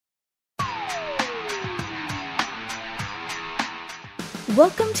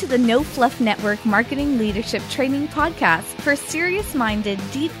Welcome to the No Fluff Network Marketing Leadership Training Podcast for serious-minded,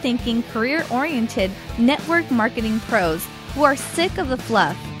 deep-thinking, career-oriented network marketing pros who are sick of the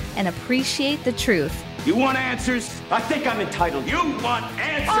fluff and appreciate the truth. You want answers? I think I'm entitled. You want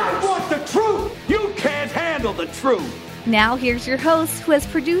answers? I want the truth! You can't handle the truth! Now here's your host who has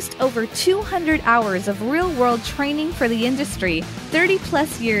produced over 200 hours of real-world training for the industry,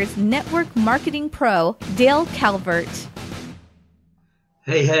 30-plus years network marketing pro, Dale Calvert.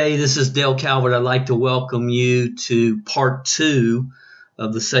 Hey, this is Dale Calvert. I'd like to welcome you to part 2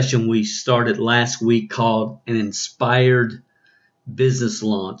 of the session we started last week called An Inspired Business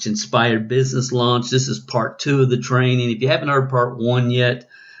Launch. Inspired Business Launch. This is part 2 of the training. If you haven't heard part 1 yet,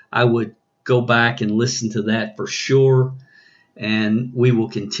 I would go back and listen to that for sure. And we will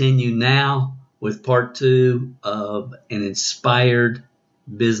continue now with part 2 of An Inspired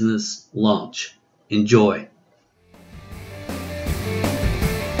Business Launch. Enjoy.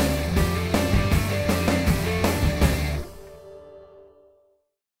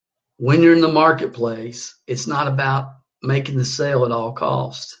 When you're in the marketplace, it's not about making the sale at all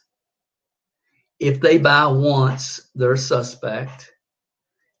costs. If they buy once, they're a suspect.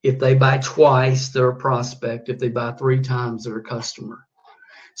 If they buy twice, they're a prospect. If they buy 3 times, they're a customer.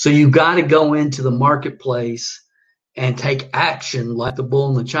 So you've got to go into the marketplace and take action like the bull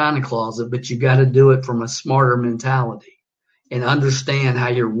in the china closet, but you got to do it from a smarter mentality and understand how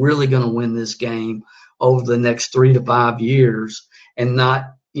you're really going to win this game over the next 3 to 5 years and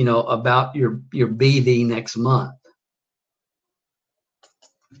not about your BV next month.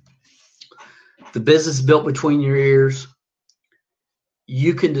 The business built between your ears,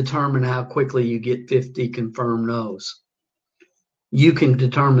 you can determine how quickly you get 50 confirmed no's. You can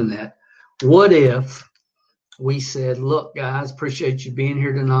determine that. What if we said, look, guys, appreciate you being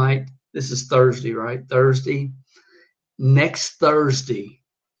here tonight. This is Thursday, right? Thursday. Next Thursday,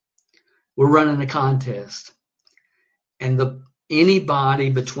 we're running a contest. And anybody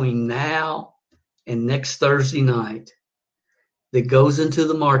between now and next Thursday night that goes into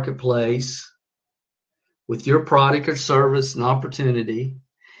the marketplace with your product or service and opportunity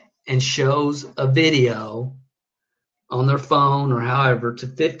and shows a video on their phone or however to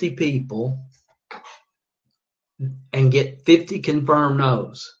 50 people and get 50 confirmed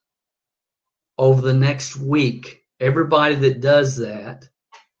no's over the next week, everybody that does that,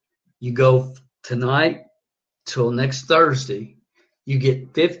 you go tonight till next Thursday, you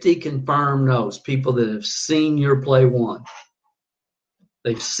get 50 confirmed no's, people that have seen your play one.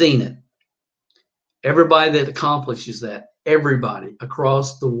 They've seen it. Everybody that accomplishes that, everybody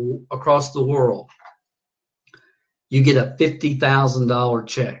across the world, you get a $50,000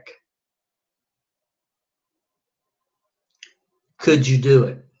 check. Could you do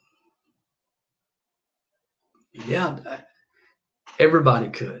it? Yeah, everybody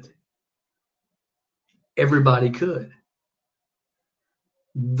could. Everybody could.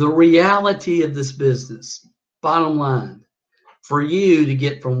 The reality of this business, bottom line, for you to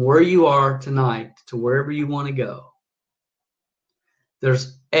get from where you are tonight to wherever you want to go,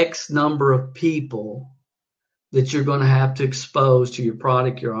 there's X number of people that you're going to have to expose to your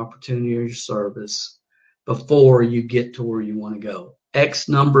product, your opportunity, or your service before you get to where you want to go. X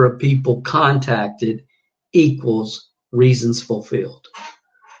number of people contacted equals reasons fulfilled.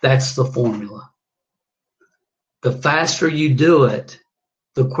 That's the formula. The faster you do it,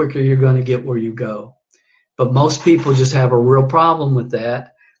 the quicker you're going to get where you go. But most people just have a real problem with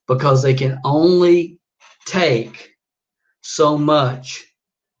that because they can only take so much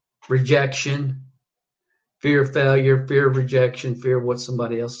rejection, fear of failure, fear of rejection, fear of what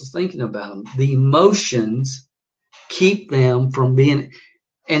somebody else is thinking about them. The emotions keep them from being,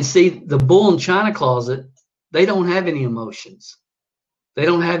 and see, the bull in china closet, they don't have any emotions. They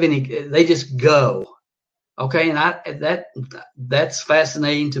don't have any, they just go. Okay, and that's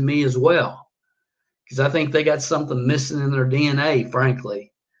fascinating to me as well, because I think they got something missing in their DNA,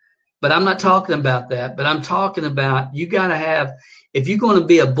 frankly. But I'm not talking about that. But I'm talking about you got to have, if you're going to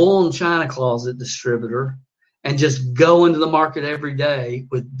be a bull in china closet distributor and just go into the market every day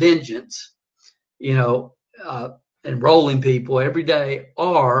with vengeance, enrolling people every day,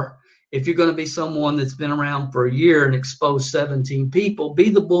 or if you're going to be someone that's been around for a year and exposed 17 people, be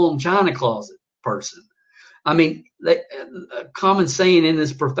the bull in china closet person. I mean, a common saying in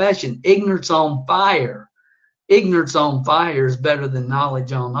this profession, ignorance on fire. Ignorance on fire is better than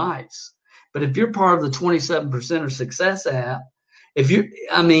knowledge on ice. But if you're part of the 27% of Success app,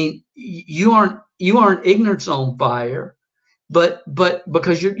 you aren't ignorance on fire, but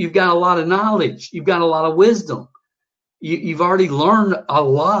because you've got a lot of knowledge, you've got a lot of wisdom, you've already learned a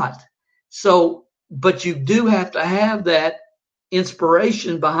lot. So, but you do have to have that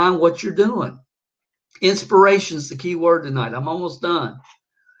inspiration behind what you're doing. Inspiration is the key word tonight. I'm almost done.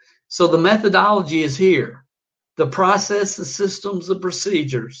 So the methodology is here. The process, the systems, the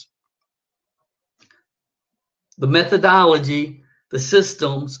procedures. The methodology, the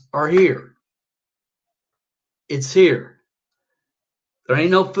systems are here. It's here. There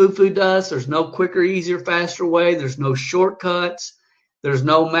ain't no foo-foo dust. There's no quicker, easier, faster way. There's no shortcuts. There's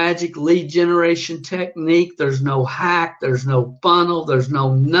no magic lead generation technique. There's no hack. There's no funnel. There's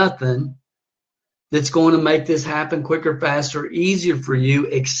no nothing that's going to make this happen quicker, faster, easier for you,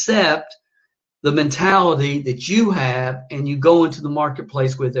 except the mentality that you have and you go into the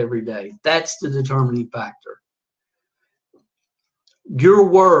marketplace with every day. That's the determining factor. Your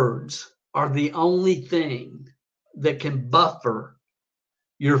words are the only thing that can buffer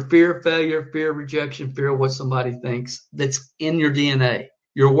your fear of failure, fear of rejection, fear of what somebody thinks that's in your DNA.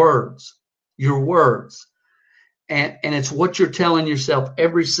 Your words. And it's what you're telling yourself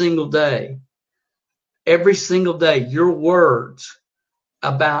every single day. Every single day, your words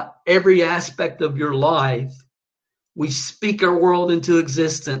about every aspect of your life. We speak our world into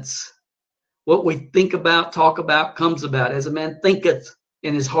existence. What we think about, talk about, comes about. As a man thinketh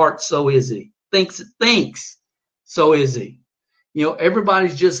in his heart, so is he. Thinks, so is he. You know,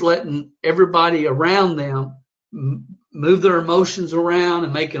 everybody's just letting everybody around them move their emotions around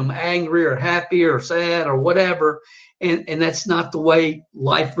and make them angry or happy or sad or whatever. And that's not the way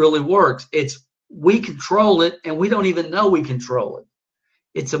life really works. We control it and we don't even know we control it.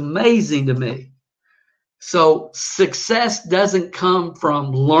 It's amazing to me. So success doesn't come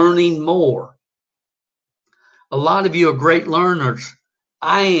from learning more. A lot of you are great learners.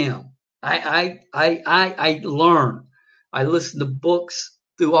 I am. I learn. I listen to books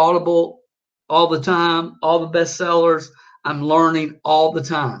through Audible all the time, all the bestsellers. I'm learning all the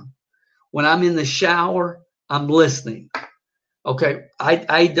time. When I'm in the shower, I'm listening. Okay,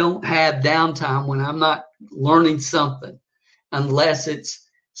 I don't have downtime when I'm not learning something, unless it's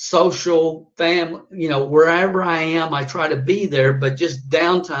social, family, wherever I am, I try to be there, but just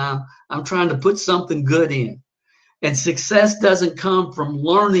downtime, I'm trying to put something good in. And success doesn't come from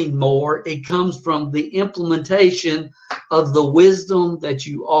learning more. It comes from the implementation of the wisdom that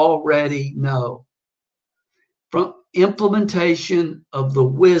you already know. From implementation of the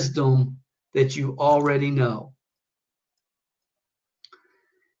wisdom that you already know.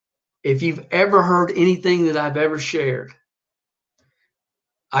 If you've ever heard anything that I've ever shared,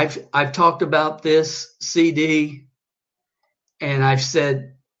 I've talked about this CD, and I've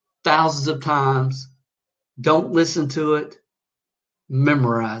said thousands of times, don't listen to it,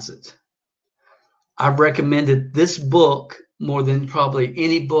 memorize it. I've recommended this book more than probably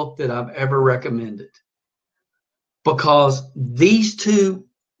any book that I've ever recommended, because these two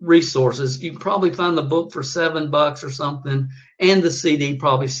resources, you can probably find the book for $7 or something, and the CD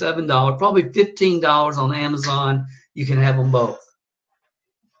probably $7, probably $15 on Amazon. You can have them both.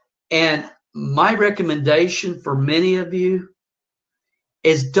 And my recommendation for many of you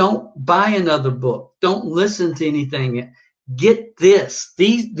is don't buy another book. Don't listen to anything. Get this.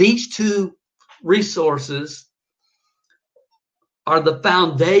 These two resources are the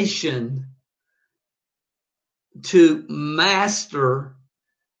foundation to master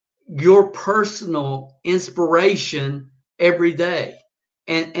your personal inspiration every day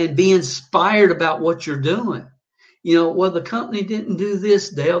and be inspired about what you're doing. Well, the company didn't do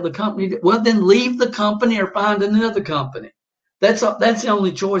this, Dale. The company did. Well, then leave the company or find another company. That's the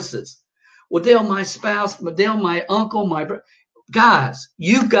only choices. Well, Dale, my spouse, Dale, my uncle, my brother. Guys,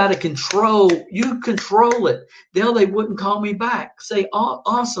 you've got to control. You control it. Dale, they wouldn't call me back. Say, oh,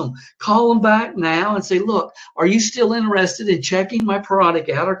 awesome. Call them back now and say, look, are you still interested in checking my product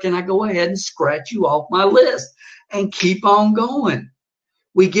out, or can I go ahead and scratch you off my list and keep on going?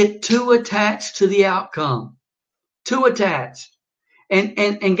 We get too attached to the outcome. Too attached.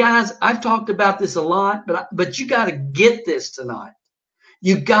 And guys, I've talked about this a lot, but you got to get this tonight.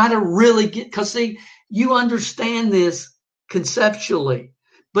 You got to really get, because see, you understand this conceptually,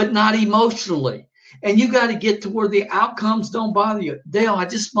 but not emotionally. And you got to get to where the outcomes don't bother you. Dale, I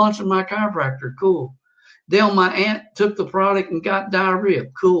just sponsored my chiropractor. Cool. Dale, my aunt took the product and got diarrhea.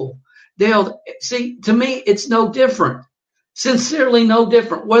 Cool. Dale, see, to me, it's no different. Sincerely no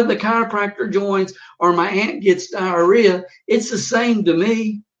different. Whether the chiropractor joins or my aunt gets diarrhea, it's the same to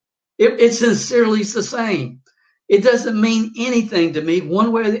me. It sincerely is the same. It doesn't mean anything to me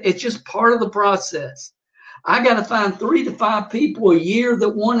one way. It's just part of the process. I got to find 3 to 5 people a year that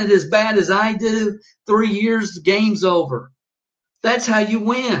want it as bad as I do. 3 years, the game's over. That's how you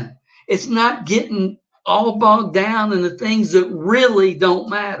win. It's not getting all bogged down in the things that really don't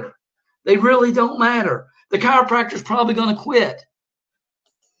matter. They really don't matter. The chiropractor's probably going to quit.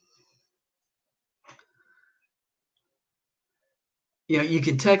 You know, you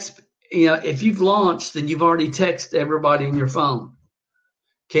can text, you know, if you've launched, then you've already texted everybody in your phone.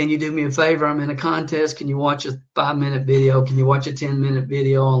 Can you do me a favor? I'm in a contest. Can you watch a 5-minute video? Can you watch a 10-minute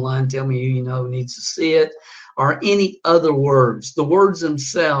video online? Tell me who you know needs to see it. Or any other words. The words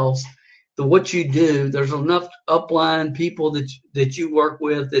themselves, what you do, there's enough upline people that you work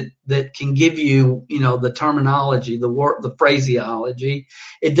with that can give you, you know, the terminology, the phraseology.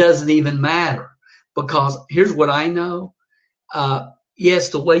 It doesn't even matter, because here's what I know. Yes,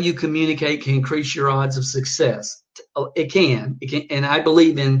 the way you communicate can increase your odds of success. It can, and I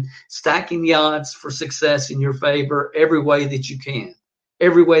believe in stacking the odds for success in your favor every way that you can.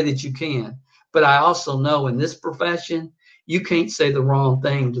 But I also know in this profession, you can't say the wrong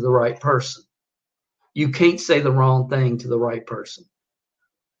thing to the right person.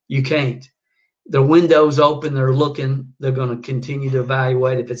 You can't. The window's open, they're looking, they're going to continue to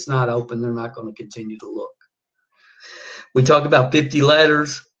evaluate. If it's not open, they're not going to continue to look. We talk about 50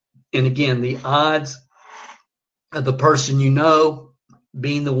 letters, and again, the odds of the person you know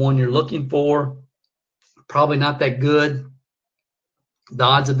being the one you're looking for, probably not that good. The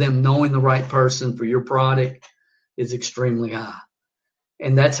odds of them knowing the right person for your product is extremely high.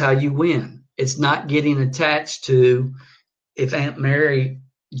 And that's how you win. It's not getting attached to if Aunt Mary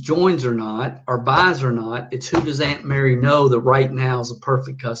joins or not, or buys or not. It's who does Aunt Mary know that right now is a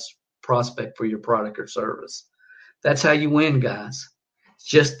perfect prospect for your product or service. That's how you win, guys.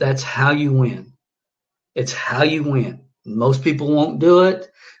 That's how you win. It's how you win. Most people won't do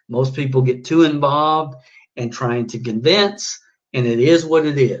it. Most people get too involved in trying to convince, and it is what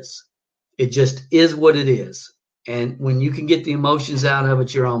it is. It just is what it is. And when you can get the emotions out of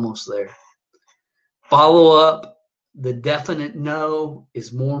it, you're almost there. Follow up. The definite no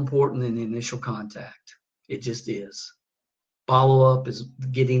is more important than the initial contact. It just is. Follow up is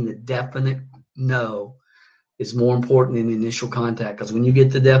getting the definite no is more important than the initial contact, because when you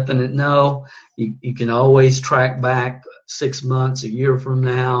get the definite no, you can always track back 6 months, a year from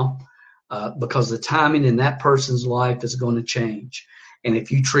now, because the timing in that person's life is going to change. And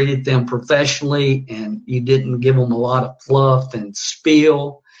if you treated them professionally and you didn't give them a lot of fluff and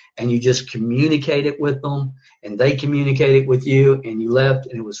spiel, and you just communicated with them and they communicated with you and you left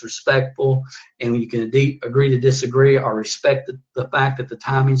and it was respectful, and you can agree to disagree or respect the fact that the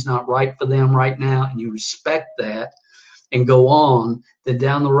timing's not right for them right now, and you respect that and go on, then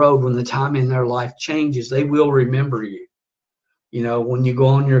down the road when the time in their life changes, they will remember you. You know, when you go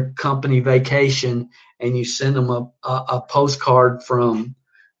on your company vacation and you send them a postcard from,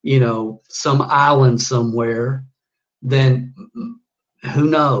 you know, some island somewhere, then who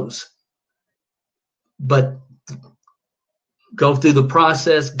knows? But go through the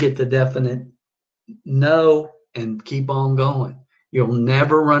process, get the definite no, and keep on going. You'll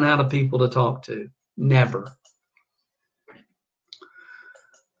never run out of people to talk to. Never.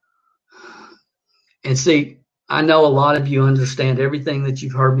 And see, I know a lot of you understand everything that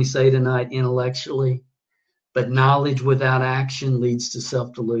you've heard me say tonight intellectually, but knowledge without action leads to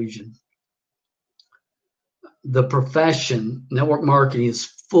self-delusion. The profession, network marketing, is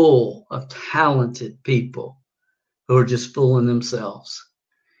full of talented people who are just fooling themselves.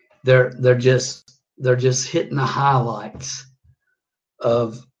 They're just hitting the highlights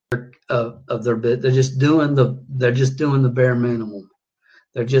of their bit. They're just doing the bare minimum.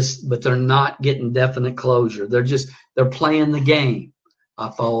 But they're not getting definite closure. They're playing the game. I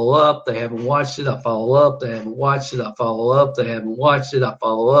follow up, they haven't watched it. I follow up, they haven't watched it. I follow up, they haven't watched it. I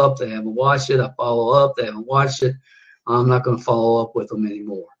follow up, they haven't watched it. I follow up, they haven't watched it. I'm not going to follow up with them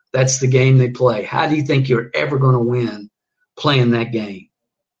anymore. That's the game they play. How do you think you're ever going to win playing that game?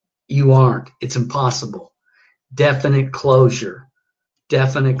 You aren't. It's impossible. Definite closure.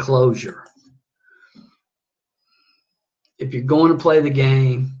 Definite closure. If you're going to play the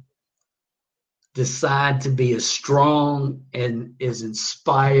game, decide to be as strong and as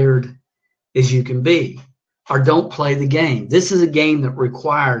inspired as you can be, or don't play the game. This is a game that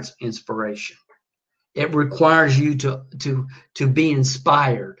requires inspiration. It requires you to be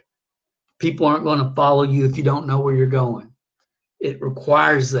inspired. People aren't going to follow you if you don't know where you're going. It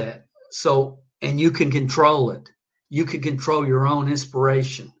requires that. So, and you can control it. You can control your own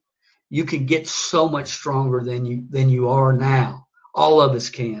inspiration. You can get so much stronger than you are now. All of us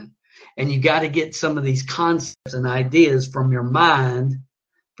can. And you got to get some of these concepts and ideas from your mind,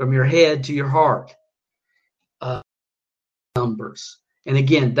 from your head to your heart. Numbers. And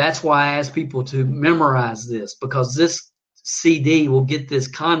again, that's why I ask people to memorize this, because this CD will get this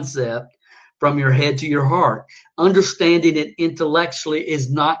concept from your head to your heart. Understanding it intellectually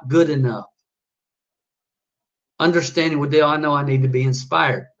is not good enough. Understanding, well, Dale, I know I need to be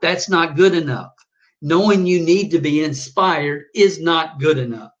inspired. That's not good enough. Knowing you need to be inspired is not good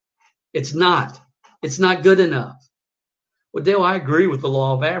enough. It's not. It's not good enough. Well, Dale, I agree with the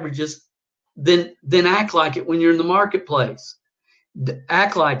law of averages. Then act like it when you're in the marketplace.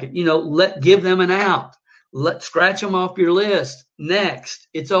 Act like it. Give them an out. Scratch them off your list. Next.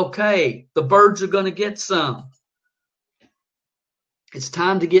 It's okay. The birds are going to get some. It's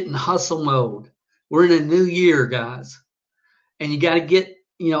time to get in hustle mode. We're in a new year, guys. And you got to get,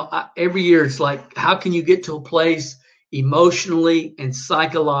 every year it's like, how can you get to a place emotionally and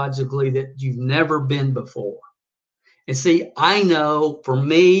psychologically that you've never been before? And see, I know for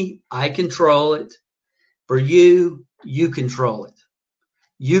me, I control it. For you, you control it.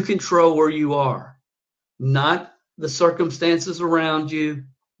 You control where you are, not the circumstances around you.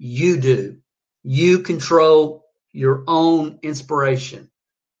 You do. You control your own inspiration.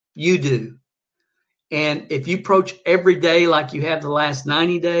 You do. And if you approach every day like you have the last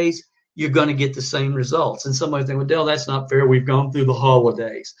 90 days, you're going to get the same results. And somebody think, well, Dale, that's not fair. We've gone through the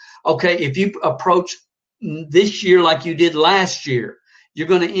holidays. Okay, if you approach this year like you did last year, you're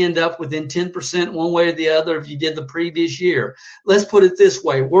going to end up within 10% one way or the other if you did the previous year. Let's put it this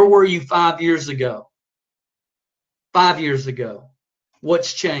way. Where were you 5 years ago? 5 years ago.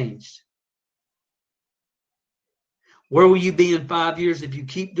 What's changed? Where will you be in 5 years if you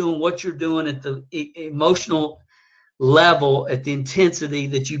keep doing what you're doing at the emotional level, at the intensity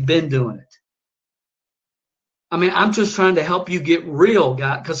that you've been doing it? I mean, I'm just trying to help you get real,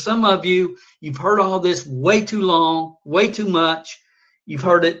 guys, because some of you, you've heard all this way too long, way too much. You've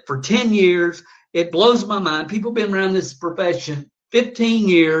heard it for 10 years. It blows my mind. People have been around this profession 15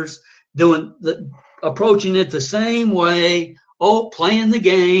 years, approaching it the same way, playing the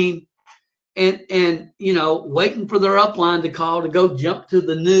game, and waiting for their upline to call to go jump to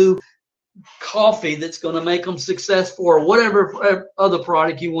the new coffee that's going to make them successful or whatever other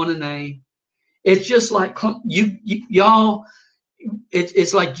product you want to name. It's just like y'all.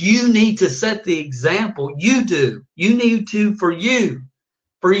 It's like you need to set the example. You do. You need to for you.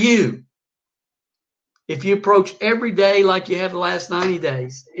 If you approach every day like you have the last 90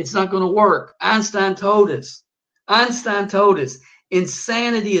 days, it's not going to work. Einstein told us.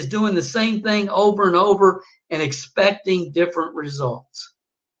 Insanity is doing the same thing over and over and expecting different results.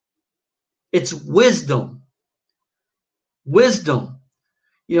 It's wisdom. Wisdom.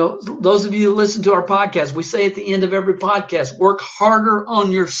 Those of you who listen to our podcast, we say at the end of every podcast, work harder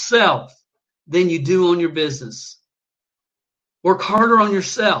on yourself than you do on your business. Work harder on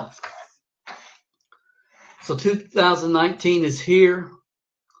yourself. So 2019 is here.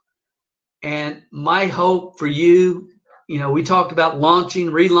 And my hope for you, we talked about launching,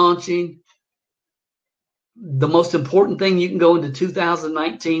 relaunching. The most important thing you can go into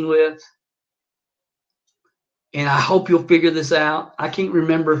 2019 with, and I hope you'll figure this out. I can't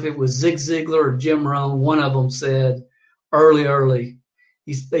remember if it was Zig Ziglar or Jim Rohn. One of them said early,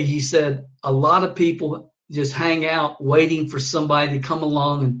 he said, a lot of people just hang out waiting for somebody to come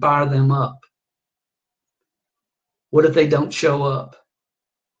along and fire them up. What if they don't show up?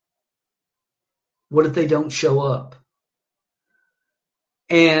 What if they don't show up?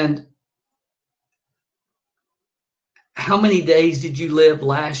 And how many days did you live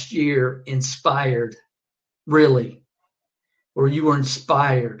last year inspired? Really? Or you were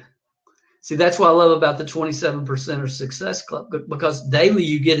inspired? See, that's what I love about the 27% of Success Club, because daily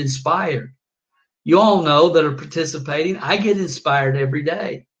you get inspired. You all know that are participating, I get inspired every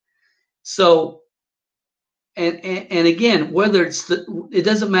day. So, and again, whether it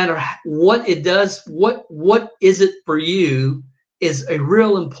doesn't matter what it does, what is it for you is a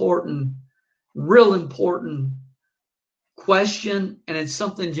real important question, and it's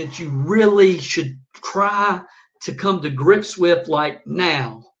something that you really should try to come to grips with, like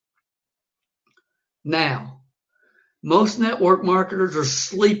now. Most network marketers are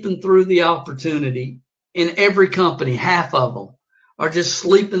sleeping through the opportunity in every company. Half of them are just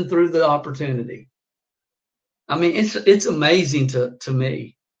sleeping through the opportunity. I mean, it's amazing to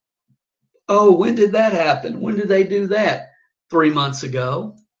me. Oh, when did that happen? When did they do that? 3 months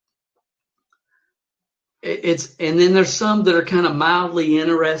ago. And then there's some that are kind of mildly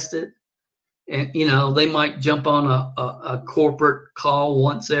interested, and they might jump on a corporate call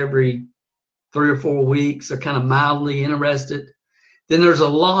once every 3 or 4 weeks. They're kind of mildly interested. Then there's a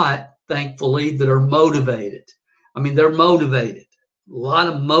lot, thankfully, that are motivated. I mean, they're motivated. A lot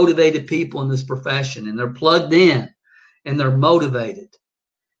of motivated people in this profession, and they're plugged in and they're motivated.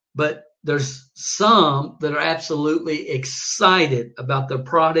 But there's some that are absolutely excited about their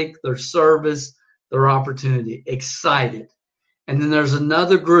product, their service, their opportunity, excited. And then there's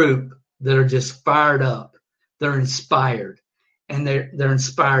another group that are just fired up They're inspired, and they're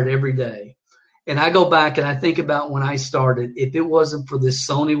inspired every day. And I go back and I think about when I started, if it wasn't for this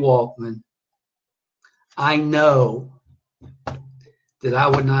Sony Walkman, I know that I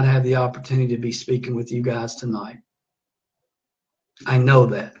would not have the opportunity to be speaking with you guys tonight. I know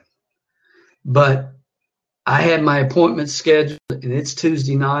that. But I had my appointment scheduled, and it's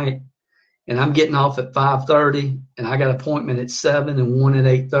Tuesday night, and I'm getting off at 5:30, and I got an appointment at 7 and one at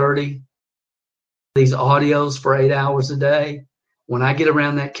 8:30. These audios for 8 hours a day. When I get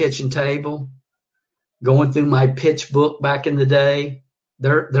around that kitchen table, going through my pitch book back in the day,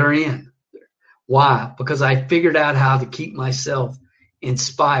 they're in. Why? Because I figured out how to keep myself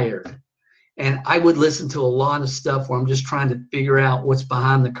inspired. And I would listen to a lot of stuff where I'm just trying to figure out what's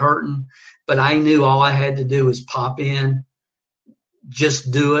behind the curtain. But I knew all I had to do was pop in,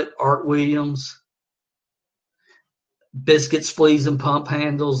 just do it, Art Williams, Biscuits, Fleas, and Pump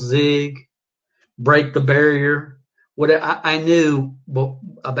Handles, Zig, Break the Barrier. What I knew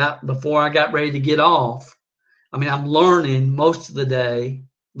about before I got ready to get off. I mean, I'm learning most of the day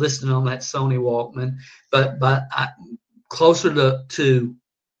listening on that Sony Walkman, but closer to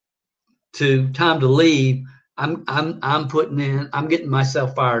time to leave, I'm putting in. I'm getting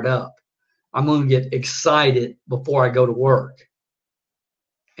myself fired up. I'm going to get excited before I go to work,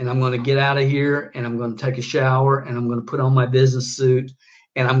 and I'm going to get out of here, and I'm going to take a shower, and I'm going to put on my business suit,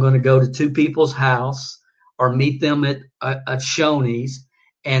 and I'm going to go to two people's house or meet them at Shoney's,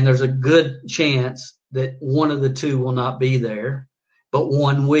 and there's a good chance that one of the two will not be there, but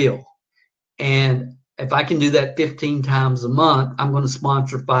one will. And if I can do that 15 times a month, I'm going to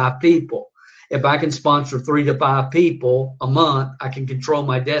sponsor 5 people. If I can sponsor 3 to 5 people a month, I can control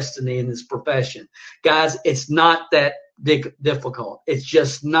my destiny in this profession. Guys, it's not that difficult. It's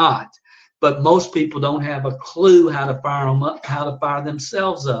just not. But most people don't have a clue how to fire them up, how to fire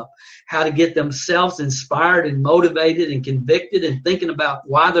themselves up, how to get themselves inspired and motivated and convicted and thinking about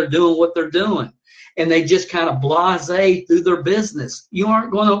why they're doing what they're doing. And they just kind of blasé through their business.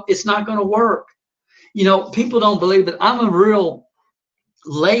 It's not going to work. You know, people don't believe that I'm a real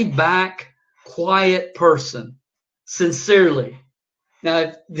laid back, quiet person, sincerely.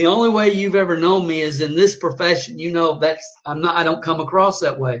 Now, the only way you've ever known me is in this profession. You know, I don't come across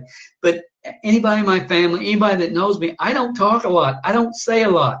that way. But anybody in my family, anybody that knows me, I don't talk a lot. I don't say a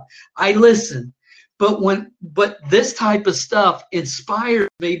lot. I listen. But this type of stuff inspires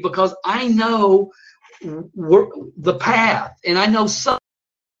me because I know the path, and I know something.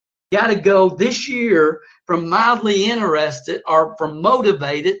 Got to go this year from mildly interested or from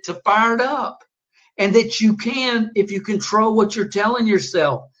motivated to fired up. And that you can, if you control what you're telling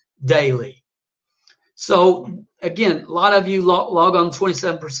yourself daily. So, again, a lot of you log on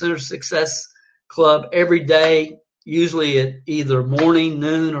 27% Success Club every day, usually at either morning,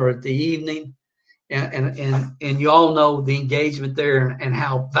 noon, or at the evening. And you all know the engagement there and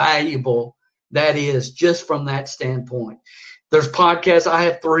how valuable that is just from that standpoint. There's podcasts. I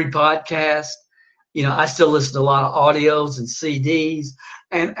have 3 podcasts. You know, I still listen to a lot of audios and CDs,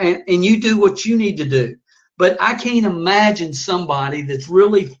 and you do what you need to do. But I can't imagine somebody that's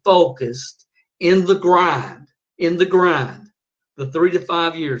really focused in the grind, the 3 to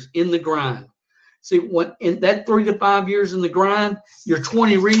 5 years in the grind. See, in that 3 to 5 years in the grind, your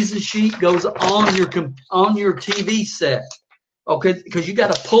 20 reasons sheet goes on your TV set, okay? Because you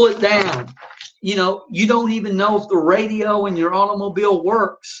got to pull it down. You know, you don't even know if the radio in your automobile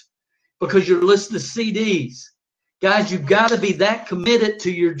works because you're listening to CDs. Guys, you've got to be that committed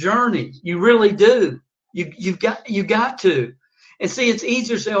to your journey. You really do. You got to. And see, it's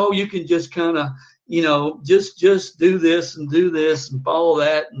easier to say, oh, you can just kind of, you know, just do this and follow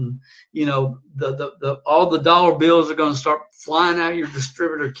that, and you know, all the dollar bills are going to start flying out of your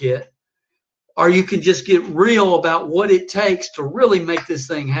distributor kit. Or you can just get real about what it takes to really make this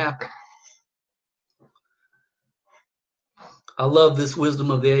thing happen. I love this Wisdom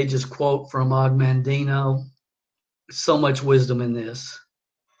of the Ages quote from Og Mandino. So much wisdom in this.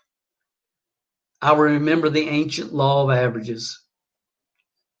 I will remember the ancient law of averages,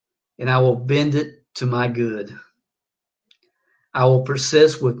 and I will bend it to my good. I will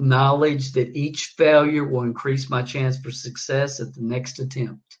persist with knowledge that each failure will increase my chance for success at the next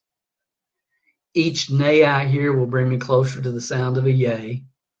attempt. Each nay I hear will bring me closer to the sound of a yea.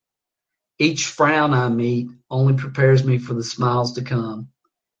 Each frown I meet only prepares me for the smiles to come.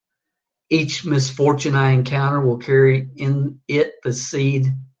 Each misfortune I encounter will carry in it the seed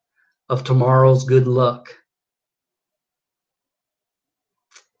of tomorrow's good luck.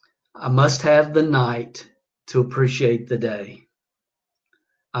 I must have the night to appreciate the day.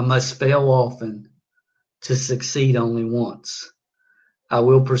 I must fail often to succeed only once. I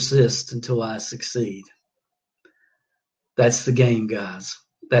will persist until I succeed. That's the game, guys.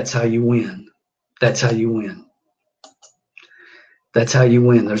 That's how you win. That's how you win. That's how you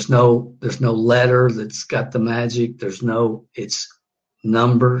win. There's no letter that's got the magic. It's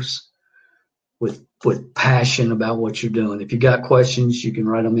numbers with passion about what you're doing. If you got questions, you can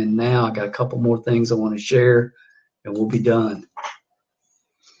write them in now. I got a couple more things I want to share, and we'll be done.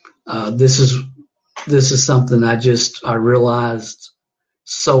 This is something I realized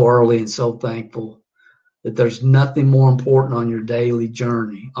so early, and so thankful that there's nothing more important on your daily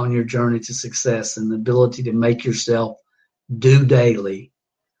journey, on your journey to success, than the ability to make yourself do daily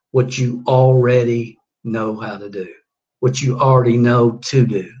what you already know how to do, what you already know to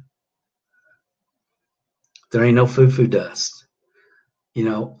do. There ain't no foo-foo dust. You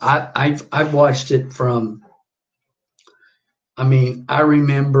know, I've watched it from, I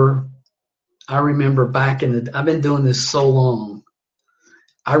remember back I've been doing this so long.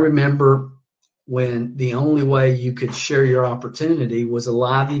 I remember when the only way you could share your opportunity was a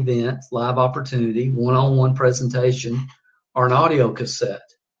live event, live opportunity, one-on-one presentation, or an audio cassette.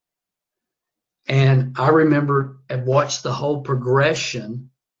 And I remember I've watched the whole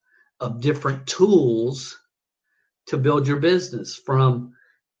progression of different tools to build your business, from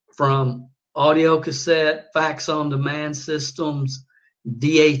audio cassette, fax on demand systems,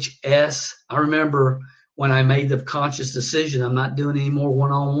 DHS. I remember when I made the conscious decision, I'm not doing any more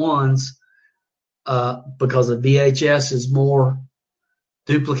one-on-ones because a VHS is more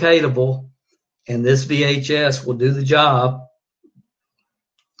duplicatable, and this VHS will do the job.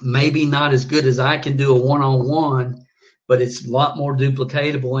 Maybe not as good as I can do a one-on-one, but it's a lot more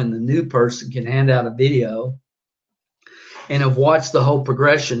duplicatable, and the new person can hand out a video. And I've watched the whole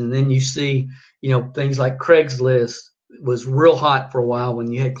progression, and then you see, things like Craigslist was real hot for a while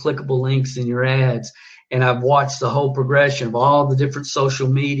when you had clickable links in your ads. And I've watched the whole progression of all the different social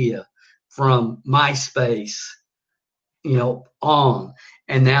media, from MySpace, on.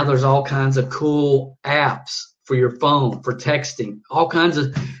 And now there's all kinds of cool apps for your phone, for texting, all kinds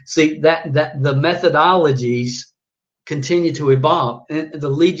of, that the methodologies continue to evolve. And the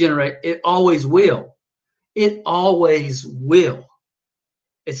lead generate, it always will. It always will.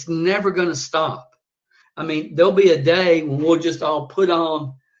 It's never going to stop. There'll be a day when we'll just all put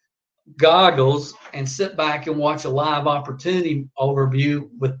on goggles and sit back and watch a live opportunity overview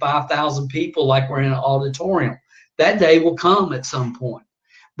with 5,000 people like we're in an auditorium. That day will come at some point.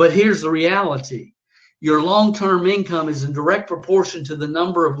 But here's the reality. Your long-term income is in direct proportion to the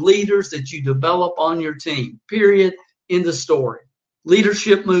number of leaders that you develop on your team. Period. End of story.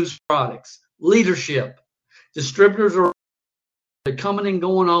 Leadership moves products. Leadership. Distributors are coming and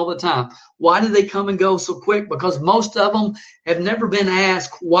going all the time. Why do they come and go so quick? Because most of them have never been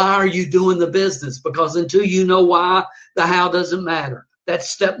asked, why are you doing the business? Because until you know why, the how doesn't matter.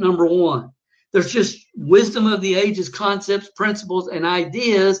 That's step number one. There's just wisdom of the ages, concepts, principles, and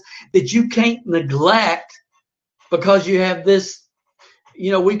ideas that you can't neglect because you have this,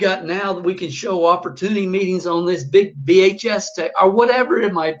 we got now that we can show opportunity meetings on this big VHS tape or whatever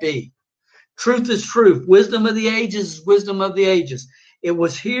it might be. Truth is truth. Wisdom of the ages is wisdom of the ages. It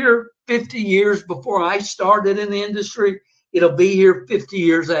was here 50 years before I started in the industry. It'll be here 50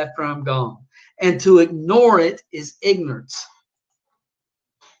 years after I'm gone. And to ignore it is ignorance.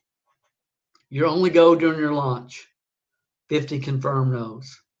 You only go during your launch. 50 confirmed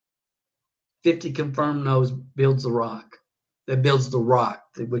no's. 50 confirmed no's builds the rock. That builds the rock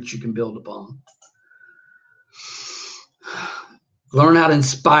that which you can build upon. Learn how to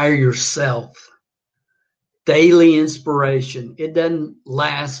inspire yourself. Daily inspiration. It doesn't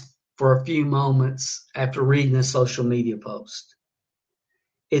last for a few moments after reading a social media post.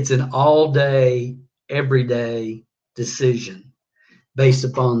 It's an all-day, everyday decision based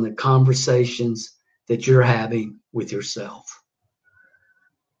upon the conversations that you're having with yourself.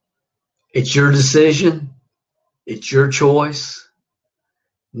 It's your decision. It's your choice.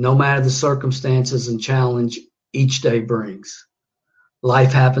 No matter the circumstances and challenge each day brings.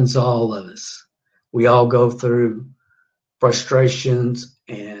 Life happens to all of us. We all go through frustrations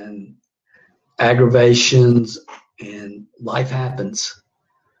and aggravations, and life happens.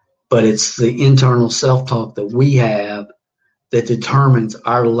 But it's the internal self-talk that we have that determines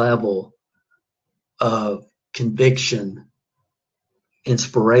our level of conviction,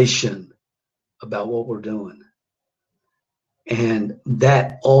 inspiration about what we're doing. And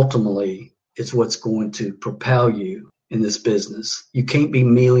that ultimately is what's going to propel you in this business. You can't be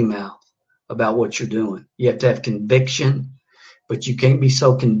mealy-mouthed about what you're doing. You have to have conviction, but you can't be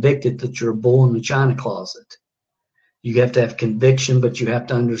so convicted that you're a bull in the china closet. You have to have conviction, but you have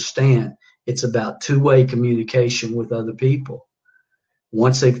to understand it's about two-way communication with other people.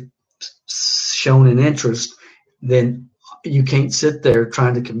 Once they've shown an interest, then you can't sit there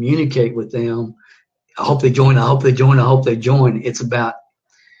trying to communicate with them. I hope they join. I hope they join. I hope they join. It's about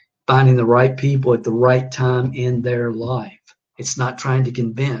finding the right people at the right time in their life. It's not trying to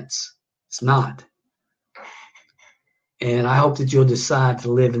convince. It's not. And I hope that you'll decide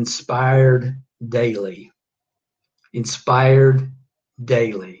to live inspired daily. Inspired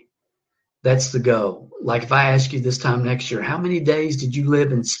daily. That's the goal. Like if I ask you this time next year, how many days did you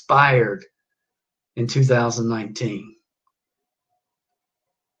live inspired in 2019?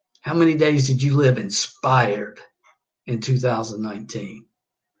 How many days did you live inspired in 2019?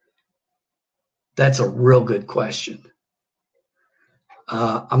 That's a real good question.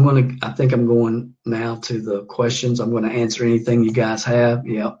 I think I'm going now to the questions. I'm going to answer anything you guys have.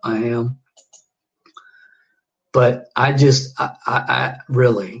 Yeah, I am. But I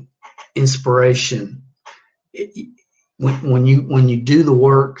really, inspiration. When you do the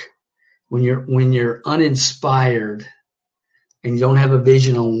work, when you're uninspired and you don't have a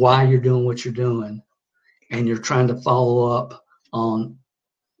vision on why you're doing what you're doing, and you're trying to follow up on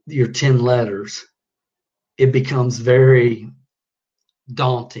your 10 letters, it becomes very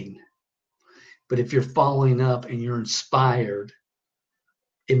daunting. But if you're following up and you're inspired,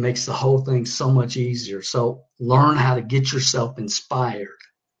 it makes the whole thing so much easier. So learn how to get yourself inspired.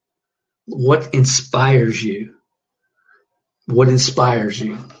 What inspires you? What inspires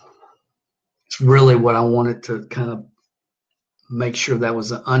you? It's really what I wanted to kind of make sure that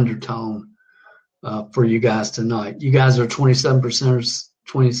was an undertone for you guys tonight. You guys are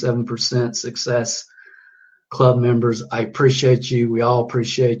 27% success club members. I appreciate you. We all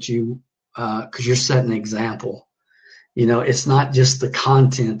appreciate you because you're setting an example. You know, it's not just the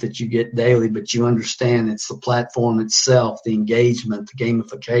content that you get daily, but you understand it's the platform itself, the engagement, the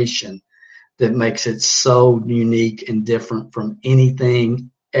gamification that makes it so unique and different from anything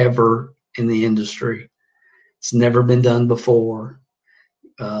ever in the industry. It's never been done before.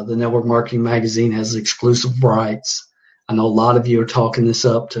 The Network Marketing Magazine has exclusive rights. I know a lot of you are talking this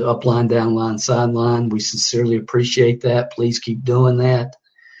up to upline, downline, sideline. We sincerely appreciate that. Please keep doing that.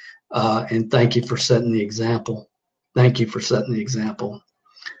 And thank you for setting the example. Thank you for setting the example.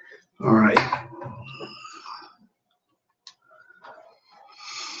 All right.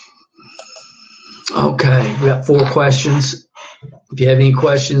 Okay, we got 4 questions. If you have any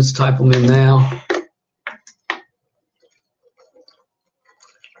questions, type them in now.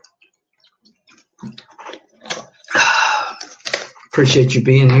 Appreciate you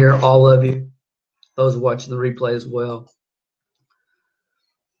being here, all of you. Those watching the replay as well.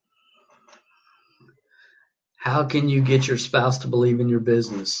 How can you get your spouse to believe in your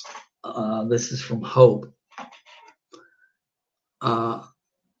business? This is from Hope. I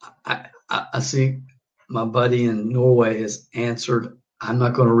see my buddy in Norway has answered. I'm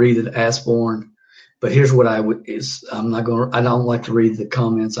not going to read it, Asborn, but here's what I don't like to read the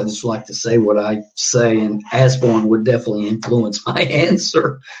comments. I just like to say what I say, and Asborn would definitely influence my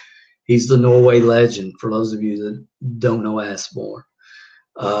answer. He's the Norway legend, for those of you that don't know Asborn,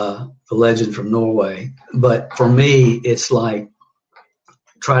 the legend from Norway. But for me, it's like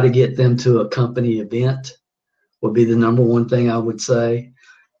try to get them to a company event would be the number one thing I would say.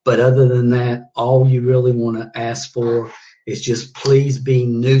 But other than that, all you really want to ask for is just please be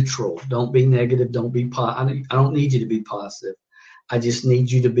neutral. Don't be negative. Don't be positive. I don't need you to be positive. I just need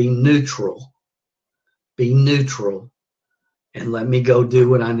you to be neutral. Be neutral and let me go do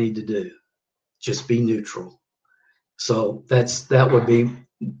what I need to do. Just be neutral. So that would be,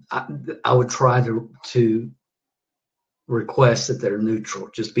 I would try to request that they're neutral.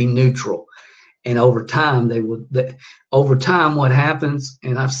 Just be neutral. And over time, what happens,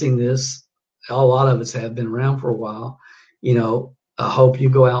 and I've seen this, a lot of us have been around for a while, you know, I hope you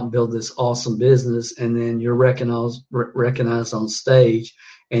go out and build this awesome business, and then you're recognized on stage,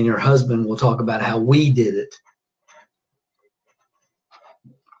 and your husband will talk about how we did it.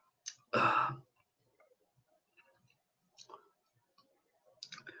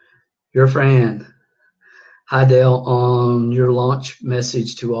 Your friend. Hi, Dale. On your launch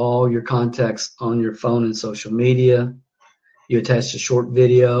message to all your contacts on your phone and social media, you attached a short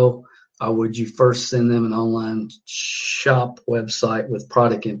video, or would you first send them an online shop website with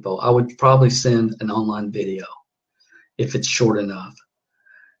product info? I would probably send an online video if it's short enough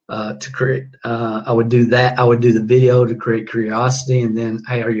to create. I would do that. I would do the video to create curiosity, and then,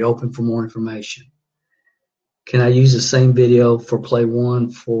 hey, are you open for more information? Can I use the same video for Play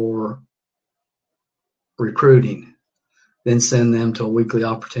One for recruiting, then send them to a weekly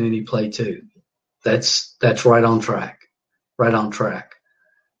opportunity Play Two? That's right on track. Right on track.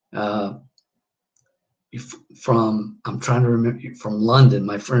 I'm trying to remember, from London,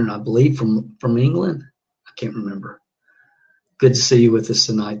 my friend, I believe from England. I can't remember. Good to see you with us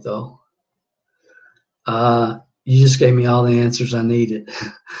tonight, though. You just gave me all the answers I needed.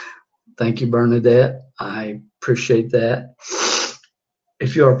 Thank you, Bernadette. I appreciate that.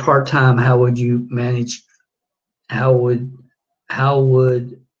 If you're part-time, how would manage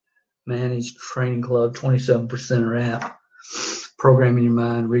Training Club, 27% app, programming your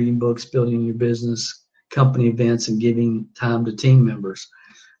mind, reading books, building your business, company events, and giving time to team members?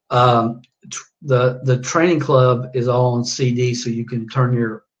 The Training Club is all on CD, so you can turn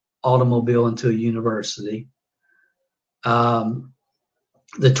your automobile into a university. The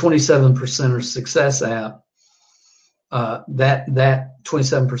 27% Success app, that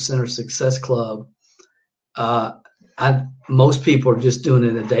 27% Success Club, most people are just doing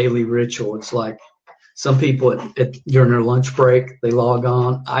it a daily ritual. It's like some people during their lunch break, they log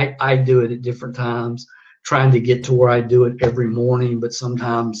on. I do it at different times, trying to get to where I do it every morning, but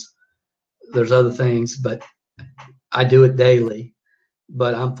sometimes there's other things, but I do it daily,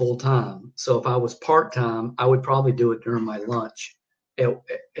 but I'm full-time. So if I was part-time, I would probably do it during my lunch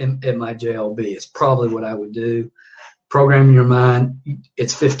at my JLB. It's probably what I would do. Programming your mind,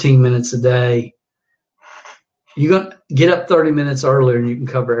 it's 15 minutes a day. You're going to get up 30 minutes earlier and you can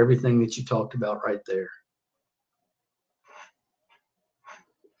cover everything that you talked about right there.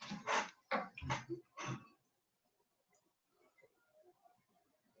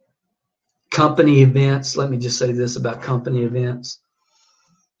 Company events. Let me just say this about company events.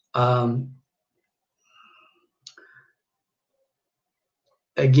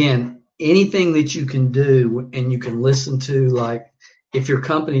 Again, anything that you can do and you can listen to, like if your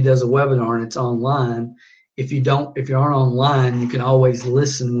company does a webinar and it's online, if you aren't online, you can always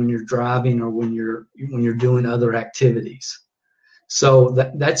listen when you're driving or when you're doing other activities. So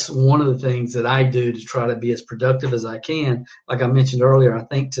that's one of the things that I do to try to be as productive as I can. Like I mentioned earlier, I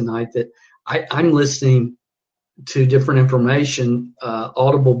think tonight that I'm listening to different information,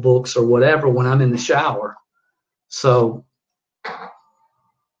 audible books or whatever, when I'm in the shower. So I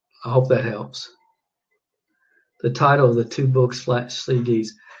hope that helps. The title of the 2 books / CDs,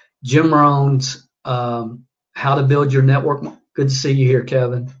 Jim Rohn's How to Build Your Network. Good to see you here,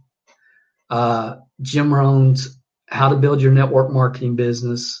 Kevin. Jim Rohn's How to Build Your Network Marketing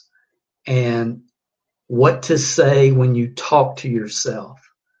Business, and What to Say When You Talk to Yourself,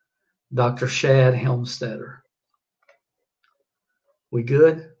 Dr. Shad Helmstetter. We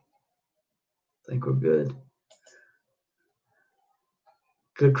good? I think we're good.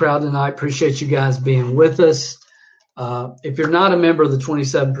 Good crowd tonight. Appreciate you guys being with us. If you're not a member of the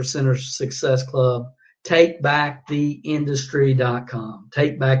 27% Success Club, takebacktheindustry.com.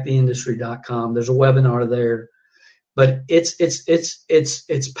 Takebacktheindustry.com. There's a webinar there, but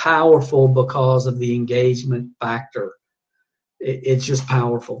it's powerful because of the engagement factor. It's just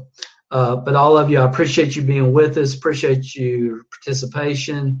powerful. But all of you, I appreciate you being with us. Appreciate your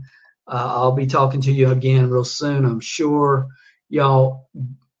participation. I'll be talking to you again real soon, I'm sure. Y'all,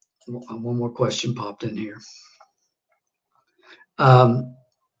 one more question popped in here.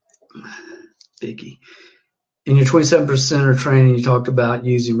 Vicky, in your 27% training, you talked about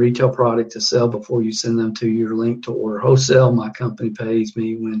using retail product to sell before you send them to your link to order wholesale. My company pays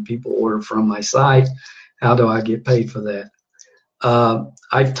me when people order from my site. How do I get paid for that?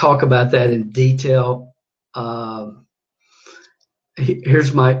 I talk about that in detail.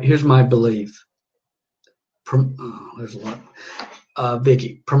 Here's my belief. There's a lot.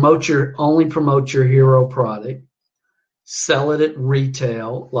 Vicky, promote your hero product. Sell it at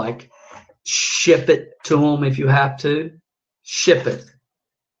retail, like ship it to them if you have to. Ship it.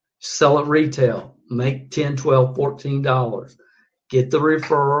 Sell it retail. Make $10, $12, $14. Get the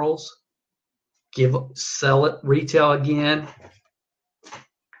referrals. Sell it retail again.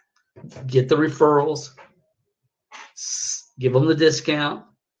 Get the referrals. Give them the discount.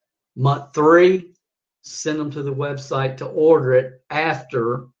 Month 3, send them to the website to order it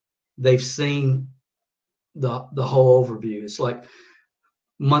after they've seen the whole overview. It's like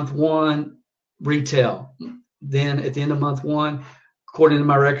month 1, retail. Then at the end of month 1, according to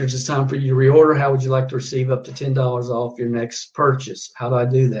my records, it's time for you to reorder. How would you like to receive up to $10 off your next purchase? How do I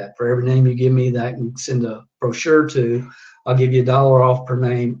do that? For every name you give me that I can send a brochure to, I'll give you $1 off per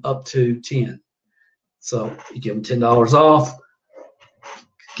name up to 10. So you give them $10 off,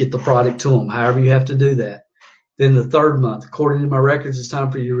 get the product to them, however you have to do that. Then the 3rd month, according to my records, it's time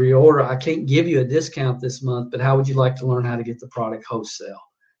for you to reorder. I can't give you a discount this month, but how would you like to learn how to get the product wholesale?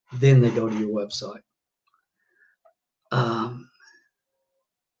 Then they go to your website.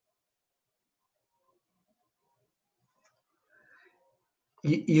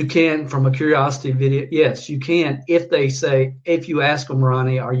 You can, from a curiosity video, yes, you can. If they say, if you ask them,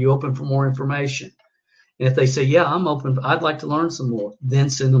 Ronnie, are you open for more information? And if they say, yeah, I'm open, I'd like to learn some more,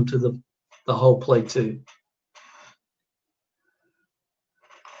 then send them to the whole play two.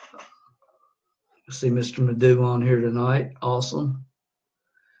 See Mr. Madhu on here tonight. Awesome.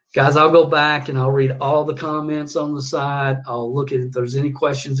 Guys, I'll go back and I'll read all the comments on the side. I'll look at if there's any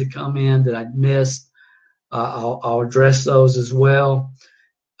questions that come in that I missed. I'll address those as well.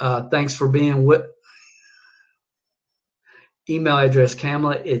 Thanks for being with. Email address,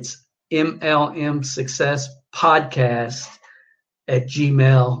 Kamala, it's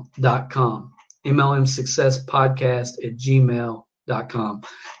mlmsuccesspodcast@gmail.com. mlmsuccesspodcast@gmail.com.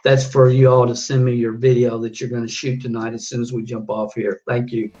 That's for you all to send me your video that you're going to shoot tonight as soon as we jump off here.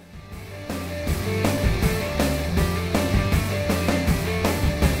 Thank you.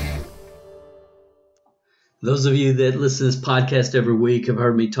 Those of you that listen to this podcast every week have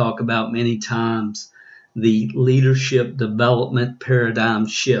heard me talk about many times the leadership development paradigm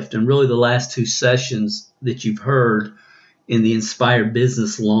shift. And really the last two sessions that you've heard in the Inspired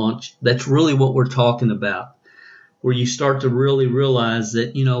Business launch, that's really what we're talking about, where you start to really realize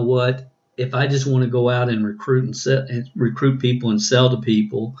that, you know what, if I just want to go out and recruit people and sell to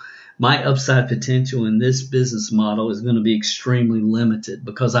people, my upside potential in this business model is going to be extremely limited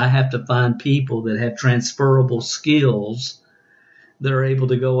because I have to find people that have transferable skills that are able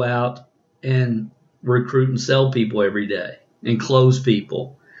to go out and recruit and sell people every day and close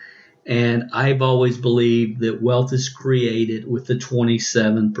people. And I've always believed that wealth is created with the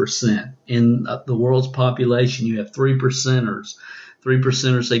 27%. In the world's population, you have 3%ers.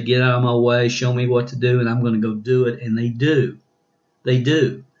 3%ers say, get out of my way, show me what to do, and I'm going to go do it. And they do. They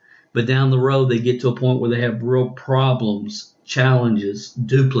do. But down the road, they get to a point where they have real problems, challenges,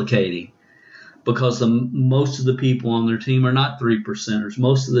 duplicating. Because most of the people on their team are not 3%ers.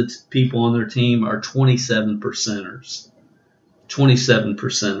 Most of the people on their team are 27%ers.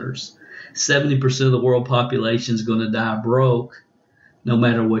 27%ers. 70% of the world population is going to die broke no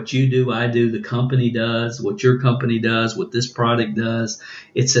matter what you do, I do, the company does, what your company does, what this product does.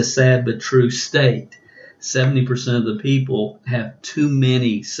 It's a sad but true state. 70% of the people have too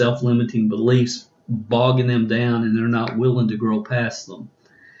many self-limiting beliefs bogging them down, and they're not willing to grow past them.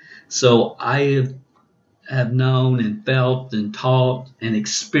 So I have known and felt and taught and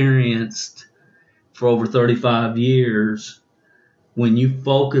experienced for over 35 years, when you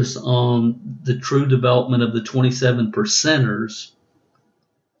focus on the true development of the 27%ers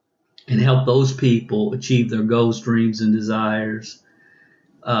and help those people achieve their goals, dreams, and desires,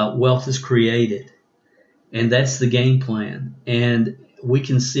 wealth is created. And that's the game plan. And we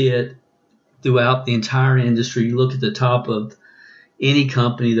can see it throughout the entire industry. You look at the top of any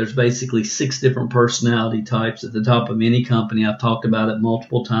company, there's basically 6 different personality types at the top of any company. I've talked about it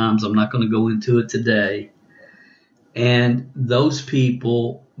multiple times. I'm not going to go into it today. And those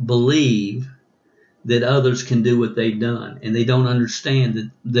people believe that others can do what they've done. And they don't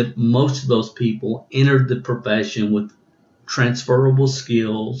understand that most of those people entered the profession with transferable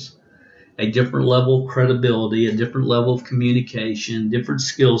skills, a different level of credibility, a different level of communication, different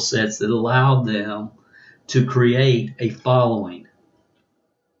skill sets that allowed them to create a following.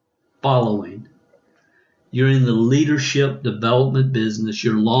 You're in the leadership development business.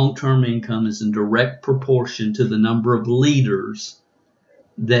 Your long-term income is in direct proportion to the number of leaders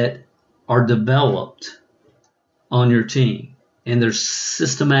that are developed on your team. And there's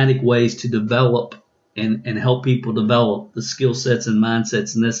systematic ways to develop and help people develop the skill sets and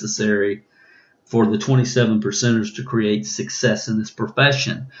mindsets necessary for the 27%ers to create success in this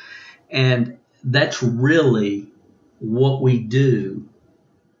profession. And that's really what we do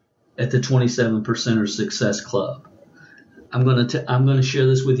at the 27%er Success Club. I'm going to share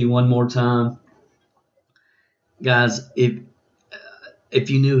this with you one more time. Guys, if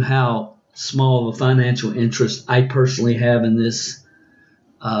you knew how small of a financial interest I personally have in this,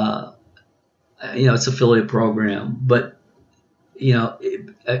 it's affiliate program, but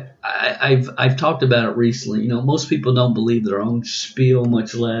I've talked about it recently. Most people don't believe their own spiel,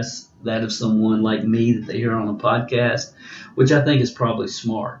 much less that of someone like me that they hear on a podcast, which I think is probably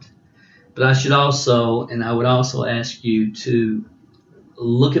smart. But I would also ask you to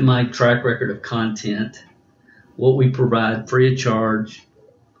look at my track record of content, what we provide free of charge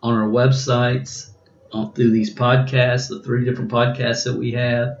on our websites, through these podcasts, the 3 different podcasts that we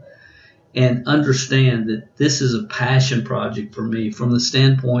have, and understand that this is a passion project for me from the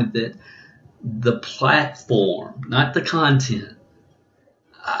standpoint that the platform, not the content.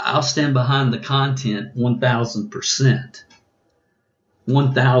 I'll stand behind the content 1,000%.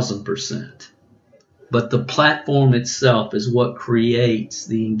 1,000%. But the platform itself is what creates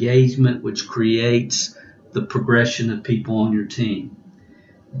the engagement, which creates the progression of people on your team.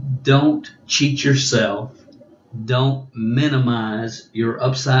 don't cheat yourself. Don't minimize your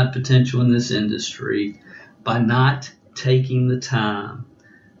upside potential in this industry by not taking the time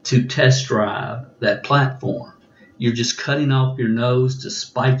to test drive that platform. You're just cutting off your nose to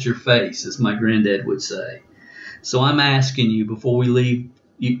spite your face, as my granddad would say. So I'm asking you, before we leave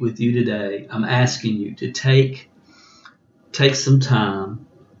with you today, I'm asking you to take some time.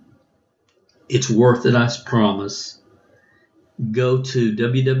 It's worth it, I promise. Go to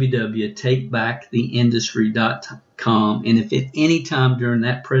www.takebacktheindustry.com, and if at any time during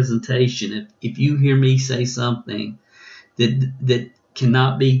that presentation, if you hear me say something that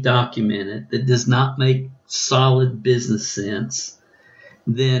cannot be documented, that does not make solid business sense,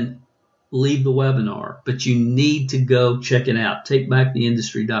 then leave the webinar. But you need to go check it out,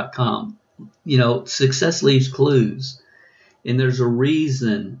 takebacktheindustry.com. You know, success leaves clues, and there's a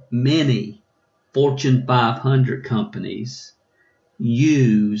reason many Fortune 500 companies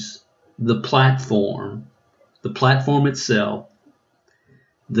use the platform itself.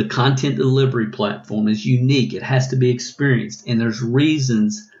 The content delivery platform is unique. It has to be experienced. And there's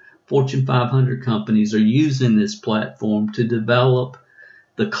reasons Fortune 500 companies are using this platform to develop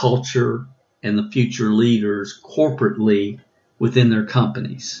the culture and the future leaders corporately within their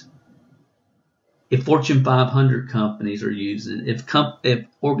companies. If Fortune 500 companies are using it, if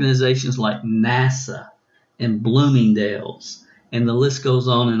organizations like NASA and Bloomingdale's, and the list goes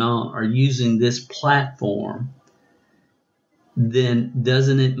on and on, are using this platform, then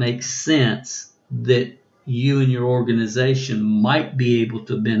doesn't it make sense that you and your organization might be able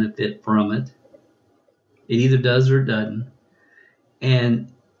to benefit from it? It either does or it doesn't.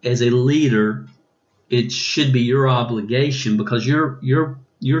 And as a leader, it should be your obligation, because your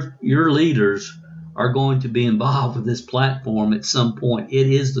leaders are going to be involved with this platform at some point. It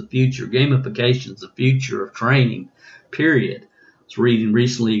is the future. Gamification is the future of training, period. I was reading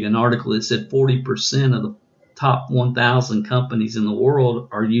recently an article that said 40% of the top 1,000 companies in the world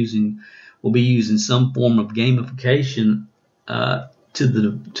will be using some form of gamification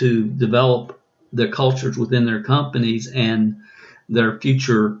to develop their cultures within their companies and their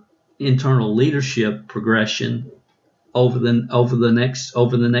future internal leadership progression over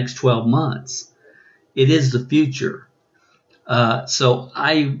the next 12 months. It is the future. So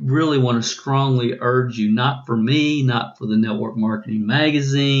I really want to strongly urge you, not for me, not for the Network Marketing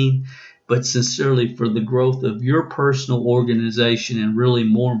Magazine, but sincerely for the growth of your personal organization, and really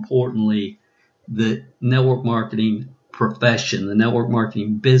more importantly, the network marketing profession, the network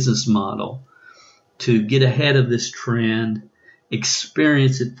marketing business model, to get ahead of this trend,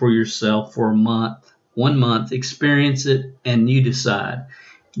 experience it for yourself for 1 month, experience it, and you decide.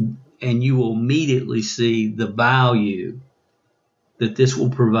 And you will immediately see the value that this will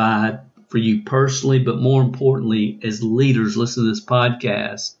provide for you personally, but more importantly, as leaders, listen to this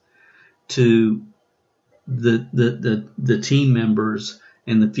podcast, to the team members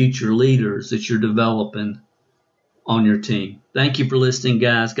and the future leaders that you're developing on your team. Thank you for listening,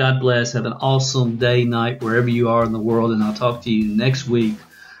 guys. God bless. Have an awesome day, night, wherever you are in the world, and I'll talk to you next week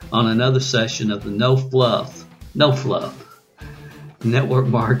on another session of the No Fluff Network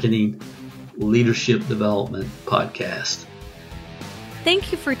Marketing Leadership Development Podcast.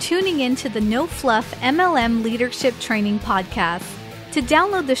 Thank you for tuning in to the No Fluff MLM Leadership Training Podcast. To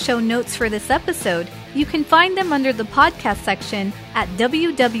download the show notes for this episode, you can find them under the podcast section at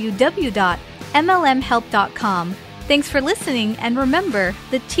www.mlmhelp.com. Thanks for listening, and remember,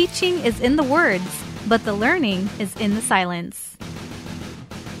 the teaching is in the words, but the learning is in the silence.